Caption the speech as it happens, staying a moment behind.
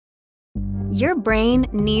Your brain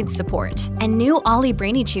needs support, and new Ollie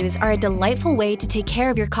Brainy Chews are a delightful way to take care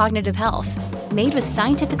of your cognitive health. Made with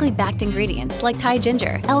scientifically backed ingredients like Thai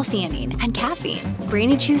ginger, L-theanine, and caffeine,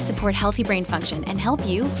 Brainy Chews support healthy brain function and help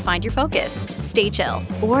you find your focus, stay chill,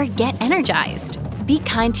 or get energized. Be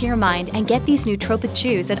kind to your mind and get these nootropic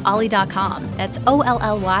chews at ollie.com. That's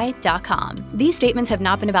OLLY.com. These statements have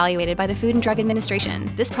not been evaluated by the Food and Drug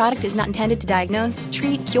Administration. This product is not intended to diagnose,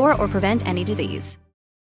 treat, cure, or prevent any disease.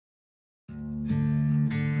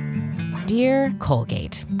 Dear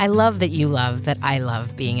Colgate, I love that you love that I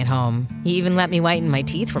love being at home. You even let me whiten my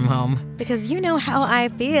teeth from home. Because you know how I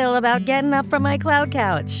feel about getting up from my cloud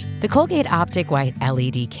couch. The Colgate Optic White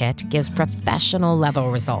LED Kit gives professional-level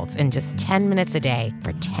results in just 10 minutes a day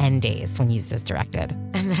for 10 days when used as directed.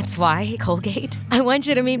 And that's why, Colgate, I want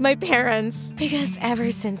you to meet my parents. Because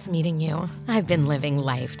ever since meeting you, I've been living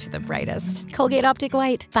life to the brightest. Colgate Optic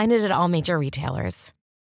White. Find it at all major retailers.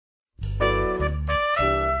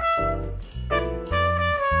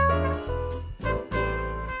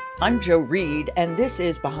 I'm Jo Reed, and this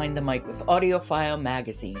is Behind the Mic with AudioFile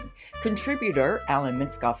Magazine. Contributor Alan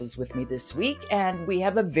Minskoff is with me this week, and we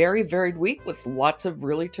have a very varied week with lots of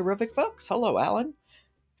really terrific books. Hello, Alan.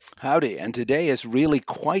 Howdy, and today is really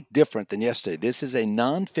quite different than yesterday. This is a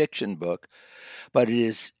nonfiction book, but it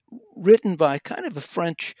is written by kind of a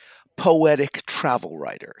French poetic travel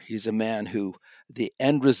writer. He's a man who, the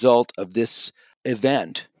end result of this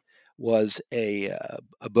event was a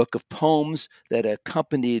book of poems that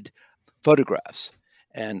accompanied photographs.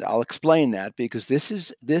 And I'll explain that because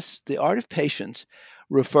The Art of Patience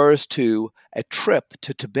refers to a trip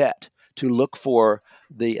to Tibet to look for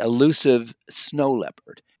the elusive snow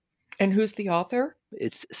leopard. And who's the author?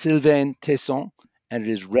 It's Sylvain Tesson, and it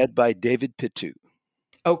is read by David Pitou.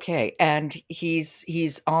 Okay, and he's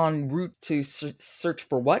en route to search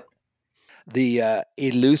for what? The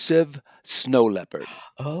elusive snow leopard.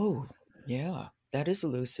 Oh, yeah, that is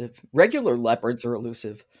elusive. Regular leopards are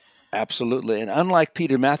elusive. Absolutely. And unlike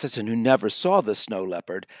Peter Matheson, who never saw the snow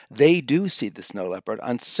leopard, they do see the snow leopard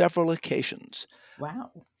on several occasions.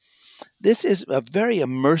 Wow. This is a very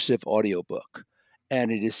immersive audiobook,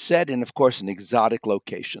 and it is set in, of course, an exotic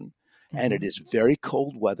location, and it is very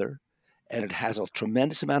cold weather. And it has a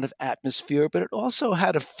tremendous amount of atmosphere, but it also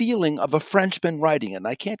had a feeling of a Frenchman writing it. And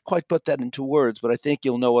I can't quite put that into words, but I think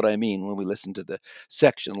you'll know what I mean when we listen to the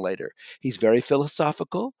section later. He's very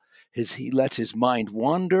philosophical. He lets his mind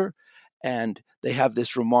wander, and they have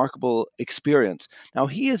this remarkable experience. Now,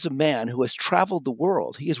 he is a man who has traveled the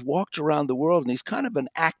world. He has walked around the world, and he's kind of an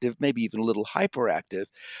active, maybe even a little hyperactive.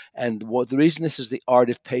 And the reason this is The Art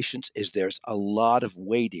of Patience is there's a lot of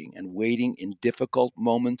waiting in difficult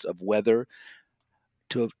moments of weather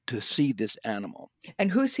to see this animal.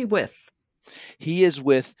 And who's he with? He is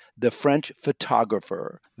with the French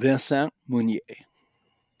photographer Vincent Munier.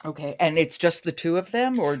 Okay, and it's just the two of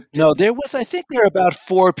them? No, I think there are about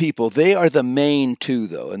 4 people. They are the main 2,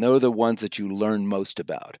 though, and they're the ones that you learn most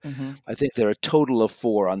about. Mm-hmm. I think there are a total of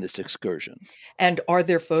 4 on this excursion. And are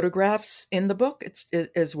there photographs in the book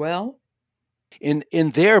as well? In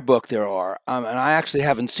their book, there are. And I actually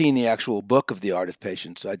haven't seen the actual book of The Art of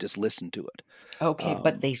Patience, so I just listened to it. Okay,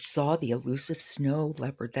 but they saw the elusive snow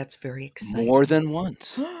leopard. That's very exciting. More than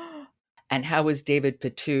once. And how is David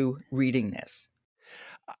Pitou reading this?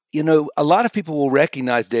 You know, a lot of people will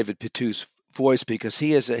recognize David Pitou's voice because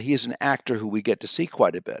he is an actor who we get to see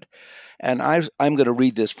quite a bit. And I'm going to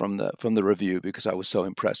read this from the review because I was so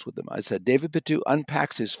impressed with them. I said, David Pitou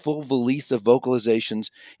unpacks his full valise of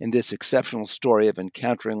vocalizations in this exceptional story of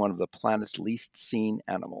encountering one of the planet's least seen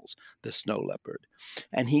animals, the snow leopard.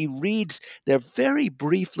 And he reads, they're very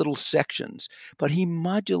brief little sections, but he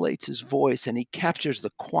modulates his voice and he captures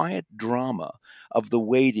the quiet drama of the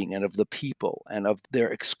waiting and of the people and of their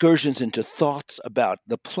excursions into thoughts about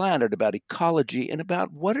the planet, about ecology, and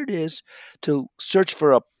about what it is to search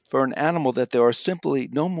for an animal that there are simply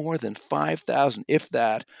no more than 5,000, if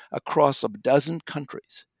that, across a dozen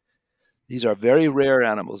countries. These are very rare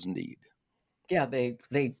animals indeed. Yeah,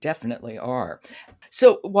 they definitely are.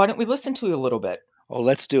 So why don't we listen to a little bit? Oh,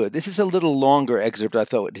 let's do it. This is a little longer excerpt I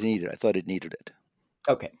thought it needed it.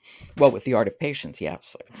 Okay. Well, with The Art of Patience,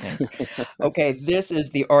 yes, I think. Okay, this is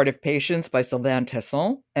The Art of Patience by Sylvain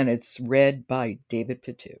Tesson, and it's read by David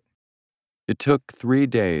Pitou. It took 3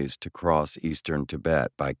 days to cross eastern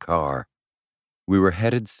Tibet by car. We were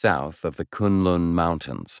headed south of the Kunlun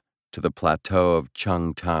Mountains to the plateau of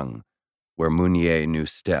Changtang, where Munier knew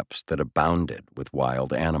steppes that abounded with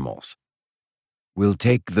wild animals. We'll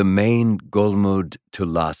take the main Golmud to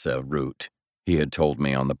Lhasa route, he had told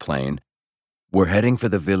me on the plane. We're heading for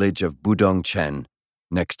the village of Budongchen,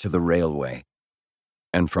 next to the railway.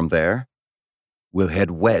 And from there, We'll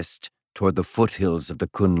head west toward the foothills of the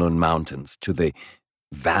Kunlun Mountains to the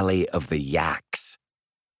Valley of the Yaks.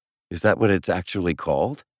 Is that what it's actually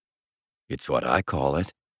called? It's what I call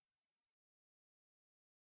it.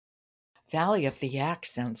 Valley of the Yak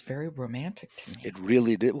sounds very romantic to me. It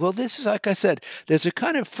really did. Well, this is, like I said, there's a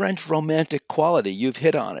kind of French romantic quality. You've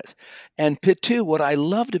hit on it. And Pitou, what I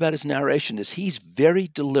loved about his narration is he's very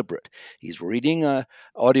deliberate. He's reading an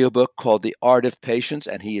audiobook called The Art of Patience,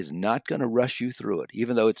 and he is not going to rush you through it,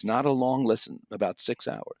 even though it's not a long listen, about 6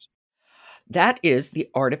 hours. That is The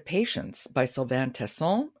Art of Patience by Sylvain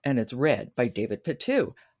Tesson, and it's read by David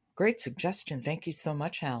Pitou. Great suggestion. Thank you so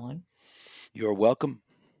much, Alan. You're welcome.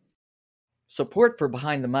 Support for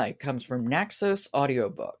Behind the Mic comes from Naxos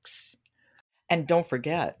Audiobooks. And don't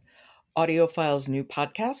forget, AudioFile's new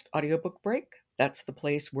podcast, Audiobook Break. That's the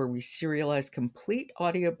place where we serialize complete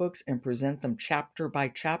audiobooks and present them chapter by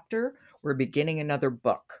chapter. We're beginning another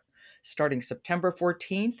book. Starting September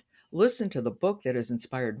 14th, listen to the book that has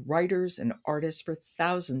inspired writers and artists for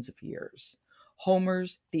thousands of years,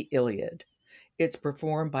 Homer's The Iliad. It's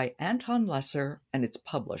performed by Anton Lesser, and it's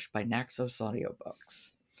published by Naxos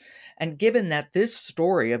Audiobooks. And given that this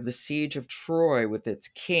story of the siege of Troy with its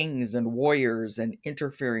kings and warriors and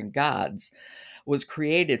interfering gods was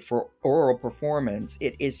created for oral performance,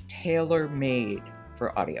 it is tailor-made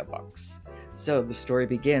for audiobooks. So the story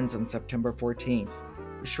begins on September 14th.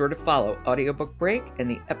 Be sure to follow Audiobook Break, and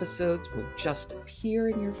the episodes will just appear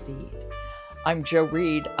in your feed. I'm Jo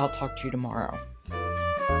Reed. I'll talk to you tomorrow.